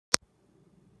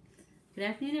Good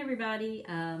afternoon, everybody.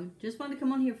 Just wanted to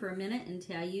come on here for a minute and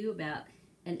tell you about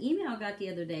an email I got the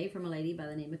other day from a lady by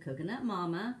the name of Coconut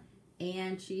Mama.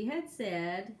 And she had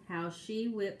said how she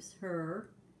whips her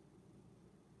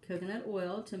coconut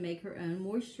oil to make her own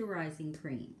moisturizing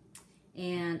cream.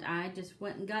 And I just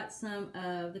went and got some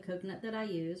of the coconut that I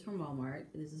use from Walmart.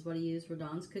 This is what I use for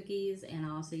Dawn's cookies, and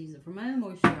I also use it for my own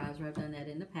moisturizer. I've done that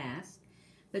in the past.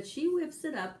 But she whips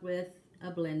it up with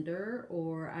a blender,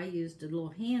 or I used a little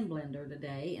hand blender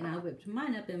today, and I whipped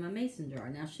mine up in my mason jar.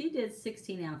 Now she did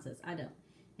 16 ounces. I don't.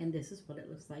 And this is what it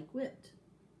looks like whipped.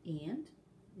 And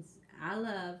I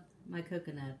love my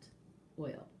coconut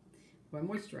oil or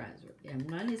moisturizer.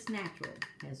 And one is natural.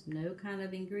 Has no kind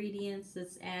of ingredients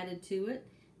that's added to it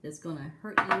that's going to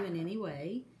hurt you in any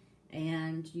way.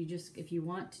 And you just, if you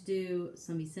want to do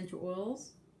some essential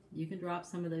oils, you can drop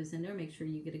some of those in there. Make sure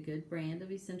you get a good brand of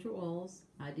essential oils.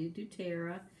 I do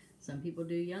Terra. Some people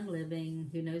do Young Living.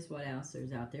 Who knows what else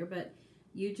there's out there. But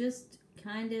you just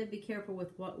kind of be careful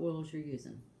with what oils you're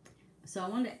using. So I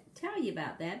wanted to tell you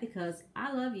about that because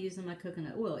I love using my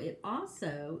coconut oil. It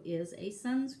also is a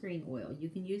sunscreen oil. You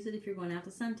can use it if you're going out to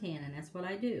suntan, and that's what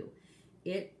I do.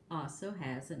 It also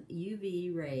has an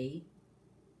UV ray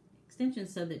extension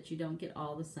so that you don't get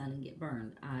all the sun and get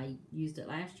burned. I used it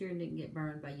last year and didn't get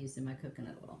burned by using my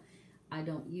coconut oil. I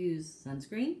don't use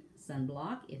sunscreen,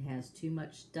 sunblock. It has too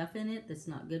much stuff in it that's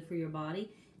not good for your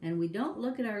body. And we don't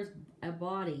look at our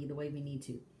body the way we need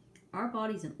to. Our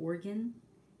body's an organ.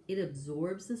 It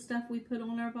absorbs the stuff we put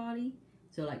on our body.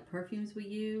 So like perfumes we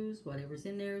use, whatever's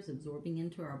in there is absorbing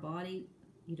into our body.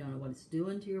 You don't know what it's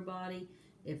doing to your body.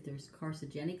 If there's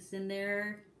carcinogenics in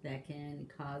there, that can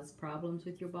cause problems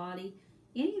with your body.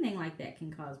 Anything like that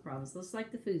can cause problems. Just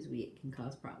like the foods we eat can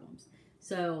cause problems.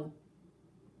 So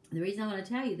the reason I want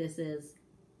to tell you this is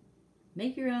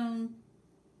make your own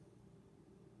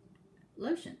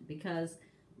lotion, because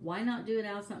why not do it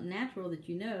out of something natural that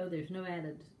you know there's no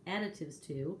additives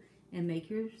to, and make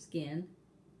your skin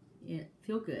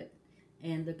feel good.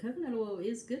 And the coconut oil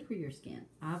is good for your skin.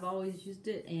 I've always used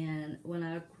it, and when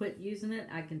I quit using it,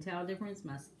 I can tell a difference.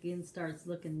 My skin starts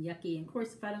looking yucky. And of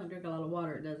course, if I don't drink a lot of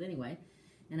water, it does anyway.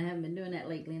 And I haven't been doing that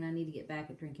lately, and I need to get back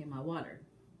at drinking my water.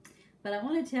 But I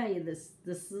want to tell you this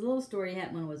little story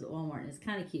happened when I was at Walmart, and it's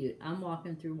kind of cute. I'm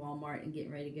walking through Walmart and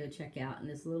getting ready to go check out, and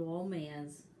this little old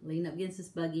man's leaning up against this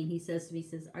buggy, and he says to me,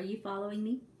 "Are you following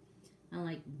me?" I'm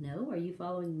like, "No, are you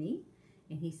following me?"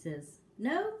 And he says,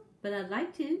 "No, but I'd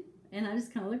like to." And I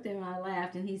just kind of looked at him and I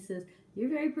laughed, and he says, "You're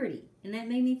very pretty." And that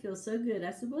made me feel so good.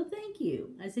 I said, "Well, thank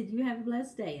you." I said, "You have a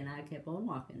blessed day." And I kept on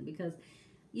walking because,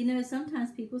 you know,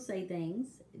 sometimes people say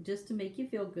things just to make you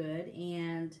feel good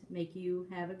and make you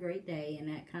have a great day. And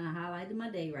that kind of highlighted my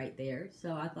day right there.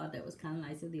 So I thought that was kind of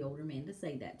nice of the older man to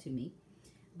say that to me.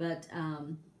 But,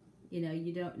 you know,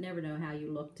 you never know how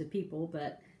you look to people,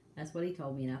 but that's what he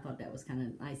told me. And I thought that was kind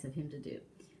of nice of him to do.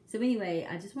 So anyway,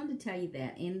 I just wanted to tell you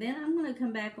that. And then I'm going to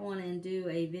come back on and do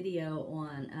a video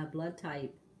on blood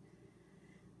type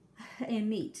and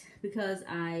meat, because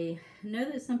I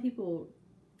know that some people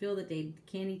feel that they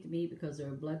can't eat the meat because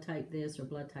they're blood type this or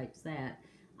blood type that.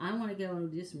 I want to go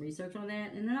and do some research on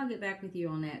that, and then I'll get back with you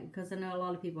on that, because I know a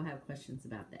lot of people have questions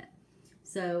about that.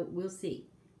 So we'll see.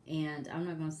 And I'm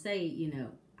not going to say, you know,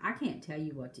 I can't tell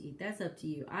you what to eat. That's up to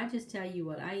you. I just tell you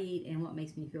what I eat and what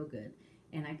makes me feel good.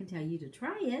 And I can tell you to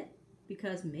try it,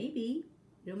 because maybe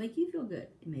it'll make you feel good.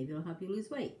 And maybe it'll help you lose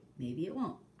weight. Maybe it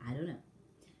won't. I don't know.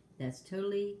 That's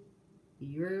totally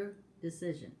your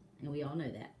decision. And we all know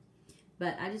that.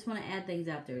 But I just want to add things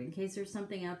out there in case there's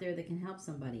something out there that can help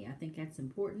somebody. I think that's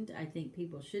important. I think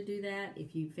people should do that.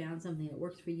 If you found something that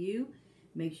works for you,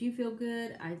 makes you feel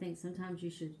good, I think sometimes you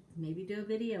should maybe do a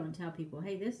video and tell people,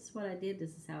 "Hey, this is what I did.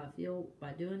 This is how I feel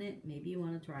by doing it. Maybe you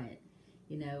want to try it."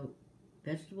 You know,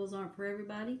 vegetables aren't for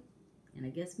everybody, and I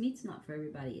guess meat's not for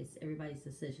everybody. It's everybody's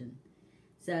decision.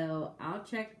 So I'll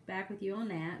check back with you on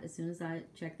that as soon as I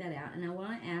check that out. And I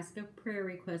want to ask a prayer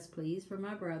request, please, for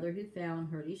my brother who fell and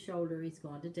hurt his shoulder. He's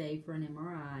going today for an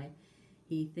MRI.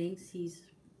 He thinks he's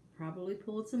probably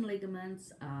pulled some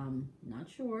ligaments. Not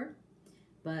sure.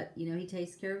 But, you know, he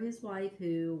takes care of his wife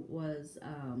who was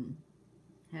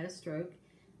had a stroke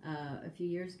a few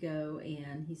years ago,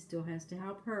 and he still has to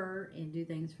help her and do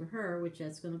things for her, which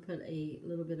that's going to put a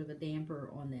little bit of a damper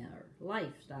on their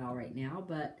lifestyle right now,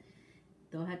 but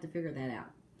they'll have to figure that out.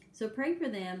 So pray for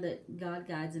them that God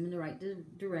guides them in the right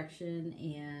direction,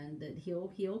 and that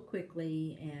he'll heal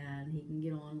quickly and he can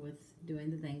get on with doing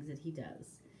the things that he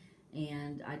does.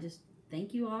 And I just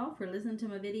thank you all for listening to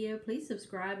my video. Please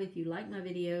subscribe if you like my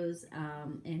videos,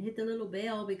 and hit the little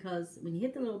bell, because when you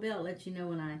hit the little bell, it lets you know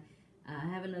when I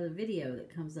have another video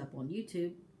that comes up on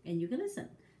YouTube. and you can listen.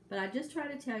 But I just try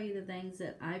to tell you the things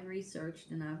that I've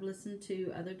researched and I've listened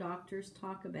to other doctors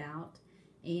talk about.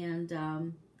 And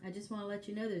I just want to let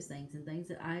you know those things and things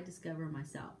that I discover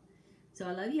myself. So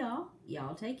I love y'all.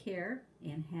 Y'all take care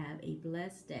and have a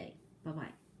blessed day.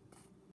 Bye-bye.